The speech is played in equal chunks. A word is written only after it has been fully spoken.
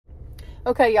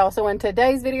Okay, y'all, so in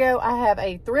today's video, I have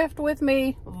a thrift with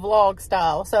me vlog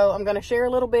style. So I'm going to share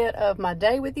a little bit of my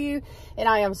day with you, and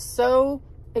I am so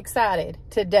excited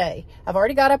today. I've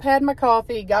already got up, had my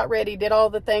coffee, got ready, did all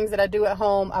the things that I do at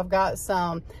home. I've got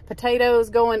some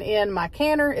potatoes going in my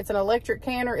canner. It's an electric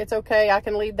canner. It's okay. I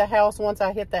can leave the house once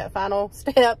I hit that final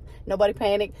step. Nobody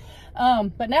panic.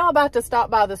 But now I'm about to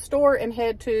stop by the store and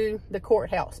head to the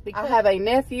courthouse because I have a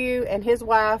nephew and his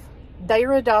wife. They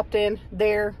are adopting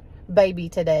their baby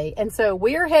today, and so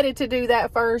we're headed to do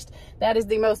that first. That is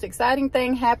the most exciting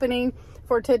thing happening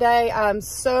for today. I'm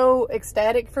so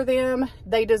ecstatic for them.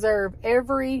 They deserve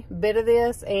every bit of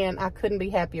this, and I couldn't be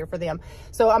happier for them.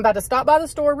 So I'm about to stop by the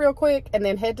store real quick and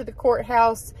then head to the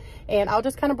courthouse, and I'll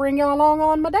just kind of bring you along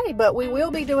on my day. But we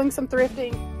will be doing some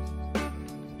thrifting.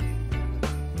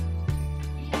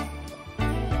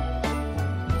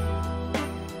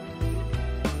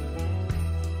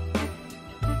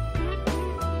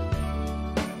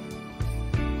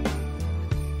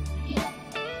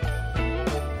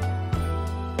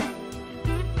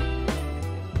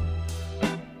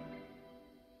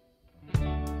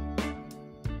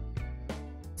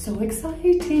 So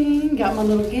exciting. Got my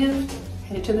little gift.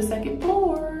 Headed to the second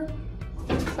floor.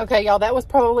 Okay, y'all, that was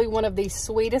probably one of the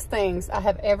sweetest things I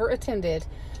have ever attended.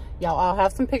 Y'all, I'll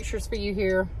have some pictures for you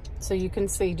here so you can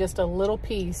see just a little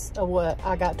piece of what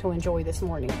I got to enjoy this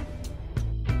morning.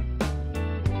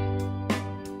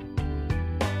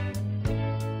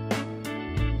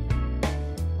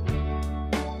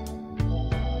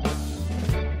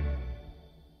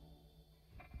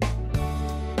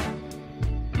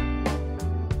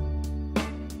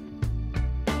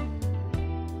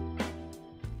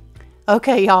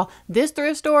 Okay, y'all, this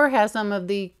thrift store has some of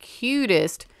the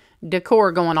cutest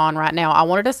decor going on right now. I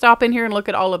wanted to stop in here and look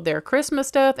at all of their Christmas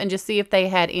stuff and just see if they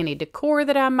had any decor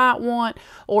that I might want,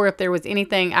 or if there was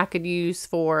anything I could use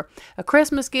for a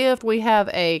Christmas gift. We have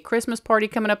a Christmas party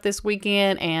coming up this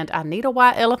weekend, and I need a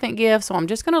white elephant gift, so I'm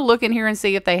just going to look in here and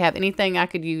see if they have anything I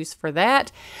could use for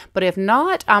that. But if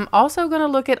not, I'm also going to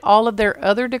look at all of their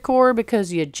other decor,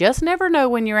 because you just never know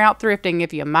when you're out thrifting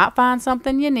if you might find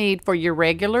something you need for your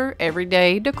regular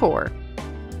everyday decor.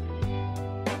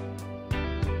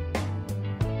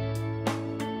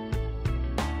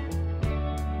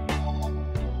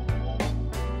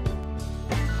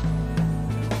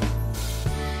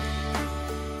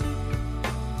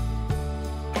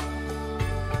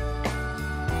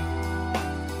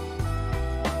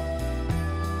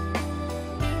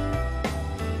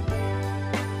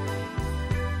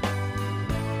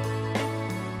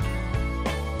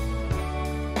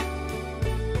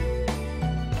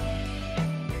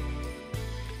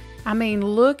 I mean,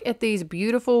 look at these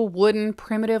beautiful wooden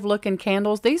primitive looking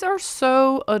candles. These are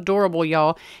so adorable,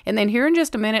 y'all. And then here in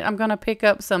just a minute, I'm going to pick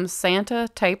up some Santa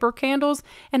taper candles.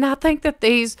 And I think that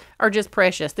these are just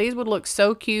precious. These would look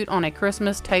so cute on a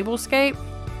Christmas tablescape.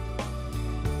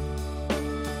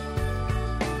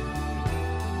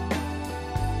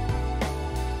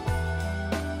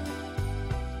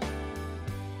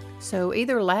 So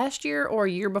either last year or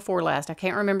year before last, I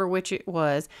can't remember which it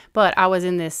was, but I was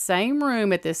in this same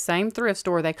room at this same thrift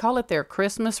store. They call it their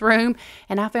Christmas room,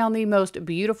 and I found the most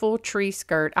beautiful tree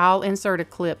skirt. I'll insert a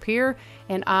clip here,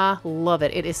 and I love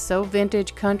it. It is so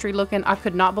vintage country looking. I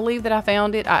could not believe that I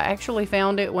found it. I actually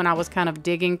found it when I was kind of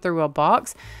digging through a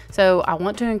box. So I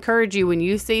want to encourage you, when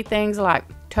you see things like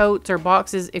totes or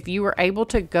boxes, if you were able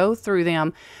to go through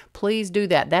them, please do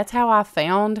that. That's how I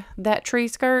found that tree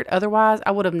skirt. Otherwise,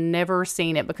 I would have never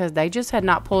seen it because they just had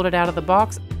not pulled it out of the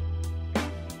box.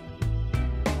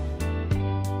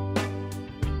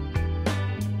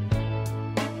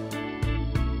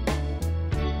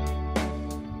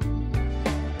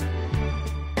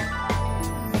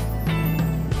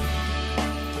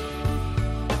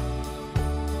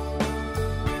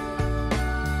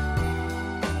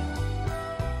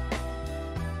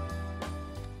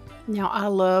 Now, I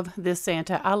love this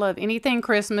Santa. I love anything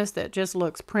Christmas that just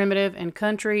looks primitive and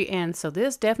country, and so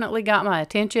this definitely got my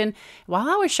attention. While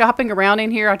I was shopping around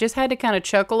in here, I just had to kind of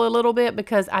chuckle a little bit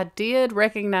because I did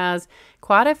recognize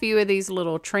quite a few of these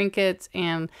little trinkets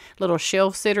and little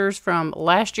shelf sitters from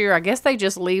last year. I guess they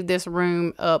just leave this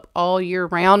room up all year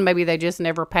round. Maybe they just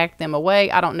never packed them away.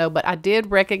 I don't know, but I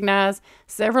did recognize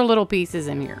several little pieces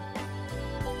in here.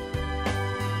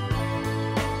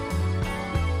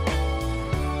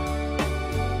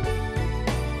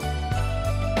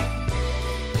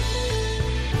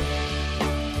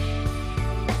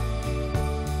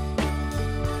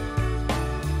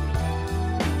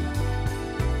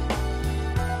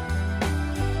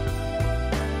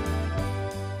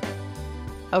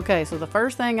 Okay, so the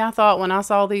first thing I thought when I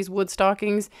saw these wood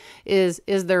stockings is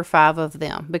there 5 of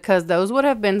them? Because those would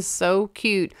have been so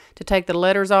cute to take the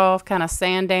letters off, kind of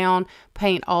sand down,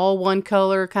 paint all one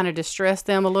color, kind of distress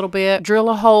them a little bit, drill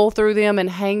a hole through them and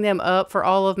hang them up for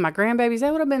all of my grandbabies.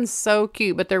 That would have been so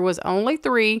cute, but there was only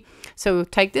 3. So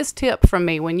take this tip from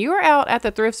me. When you're out at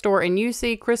the thrift store and you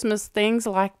see Christmas things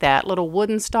like that, little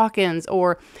wooden stockings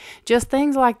or just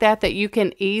things like that that you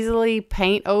can easily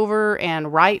paint over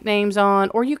and write names on,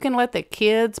 or you can let the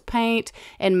kids paint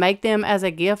and make them as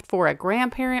a gift for a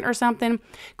grandparent or something,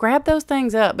 grab those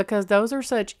things up, because those are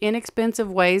such inexpensive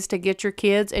ways to get your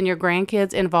kids and your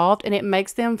grandkids involved, and it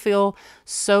makes them feel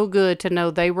so good to know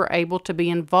they were able to be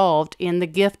involved in the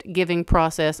gift giving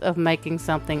process of making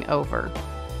something over.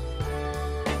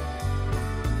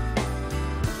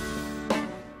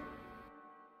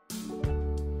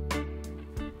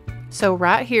 So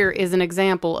right here is an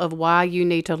example of why you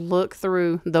need to look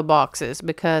through the boxes,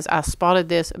 because I spotted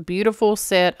this beautiful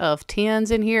set of tins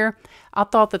in here. I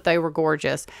thought that they were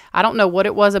gorgeous. I don't know what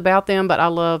it was about them, but I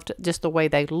loved just the way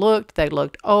they looked. They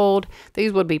looked old.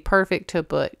 These would be perfect to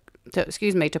put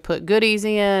goodies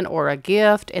in or a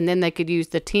gift, and then they could use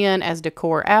the tin as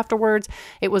decor afterwards.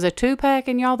 It was a 2-pack,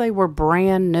 and y'all, they were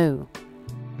brand new.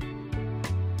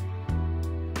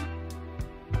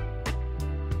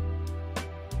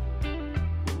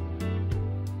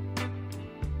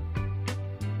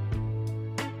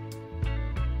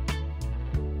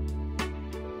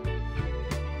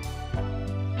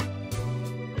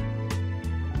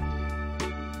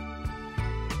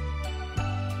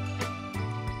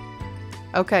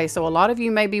 Okay, so a lot of you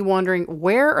may be wondering,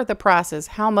 where are the prices?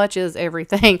 How much is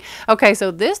everything? Okay, so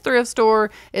this thrift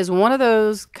store is one of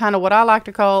those kind of what I like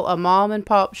to call a mom and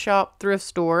pop shop thrift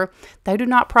store. They do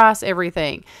not price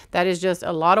everything. That is just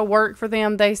a lot of work for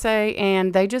them, they say,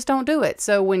 and they just don't do it.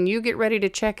 So when you get ready to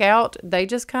check out, they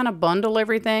just kind of bundle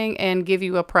everything and give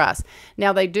you a price.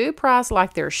 Now, they do price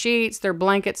like their sheets, their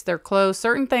blankets, their clothes,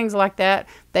 certain things like that.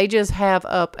 They just have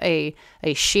up a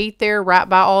sheet there right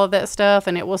by all of that stuff,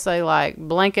 and it will say like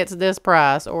blankets this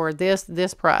price or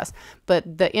this price.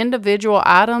 But the individual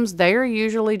items, they are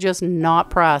usually just not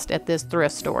priced at this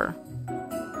thrift store.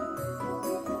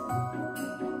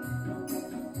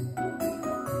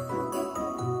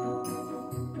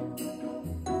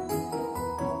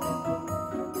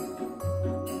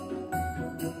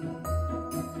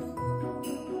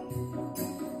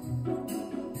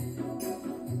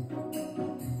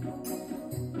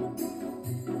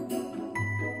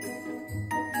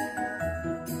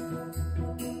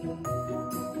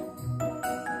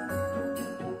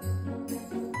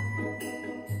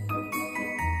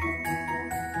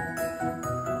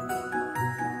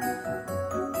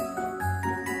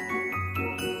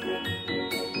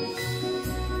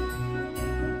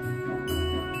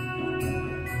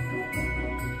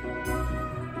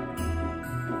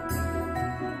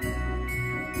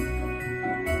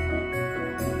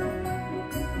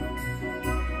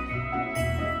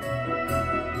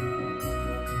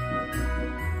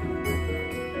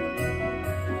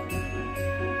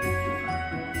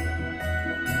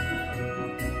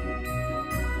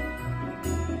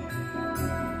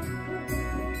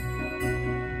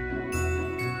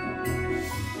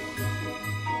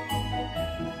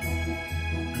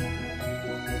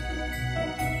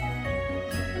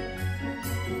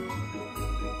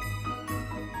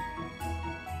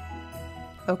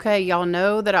 Okay, y'all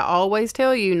know that I always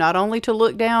tell you not only to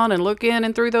look down and look in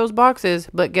and through those boxes,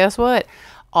 but guess what?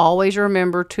 Always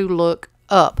remember to look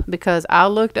up, because I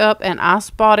looked up and I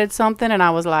spotted something and I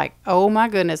was like, oh my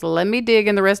goodness, let me dig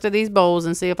in the rest of these bowls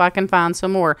and see if I can find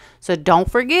some more. So don't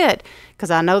forget,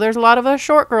 because I know there's a lot of us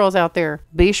short girls out there.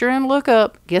 Be sure and look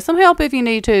up, get some help if you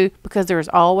need to, because there's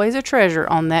always a treasure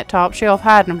on that top shelf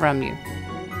hiding from you.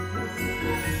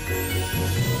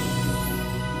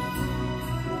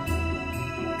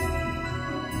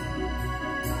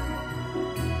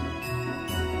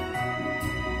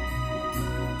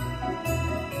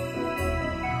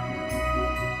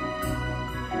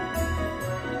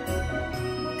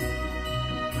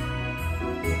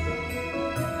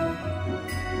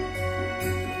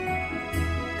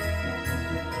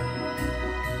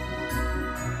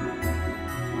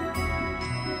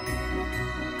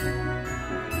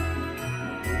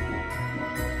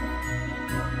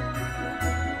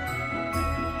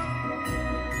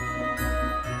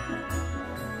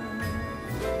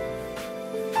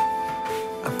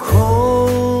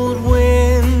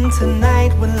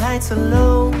 Tonight when lights are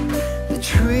low, the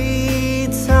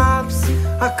treetops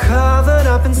are covered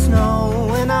up in snow,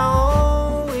 and I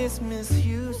always miss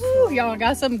you. Y'all, y'all. I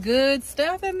got some good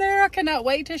stuff in there. I cannot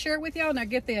wait to share it with y'all. Now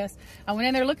get this. I went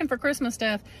in there looking for Christmas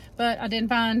stuff, but I didn't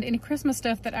find any Christmas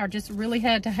stuff that I just really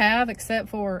had to have, except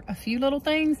for a few little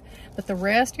things. But the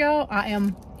rest, y'all, I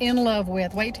am in love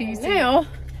with. Wait till you see. Now,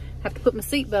 I have to put my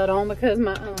seatbelt on because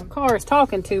my car is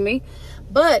talking to me.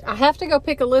 But I have to go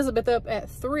pick Elizabeth up at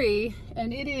 3,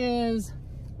 and it is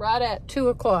right at 2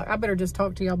 o'clock. I better just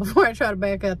talk to y'all before I try to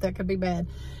back up. That could be bad.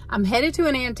 I'm headed to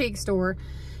an antique store,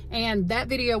 and that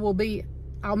video will be,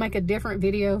 I'll make a different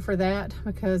video for that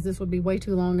because this would be way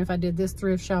too long if I did this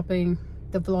thrift shopping,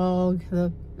 the vlog,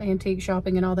 the antique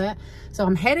shopping and all that. So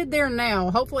I'm headed there now.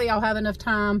 Hopefully I'll have enough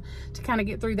time to kind of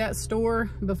get through that store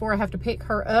before I have to pick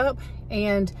her up,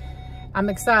 and I'm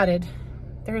excited.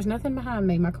 There's nothing behind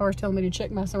me. My car's telling me to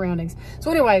check my surroundings. So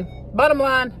anyway, bottom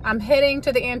line, I'm heading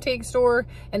to the antique store,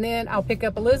 and then I'll pick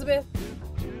up Elizabeth.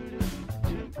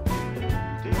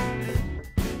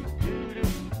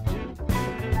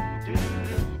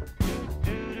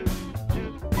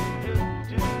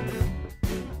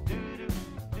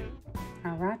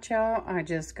 All right, y'all, I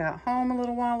just got home a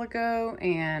little while ago,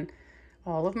 and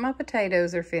all of my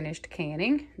potatoes are finished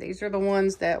canning. These are the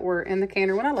ones that were in the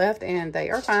canner when I left, and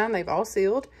they are fine. They've all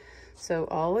sealed. So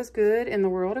all is good in the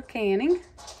world of canning.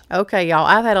 Okay, y'all,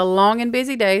 I've had a long and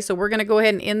busy day, so we're going to go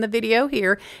ahead and end the video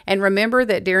here. And remember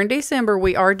that during December,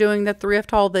 we are doing the thrift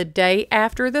haul the day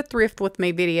after the Thrift With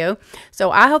Me video.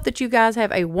 So I hope that you guys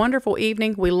have a wonderful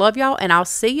evening. We love y'all, and I'll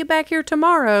see you back here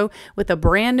tomorrow with a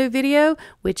brand new video,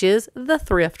 which is the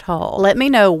thrift haul. Let me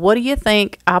know, what do you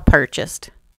think I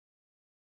purchased?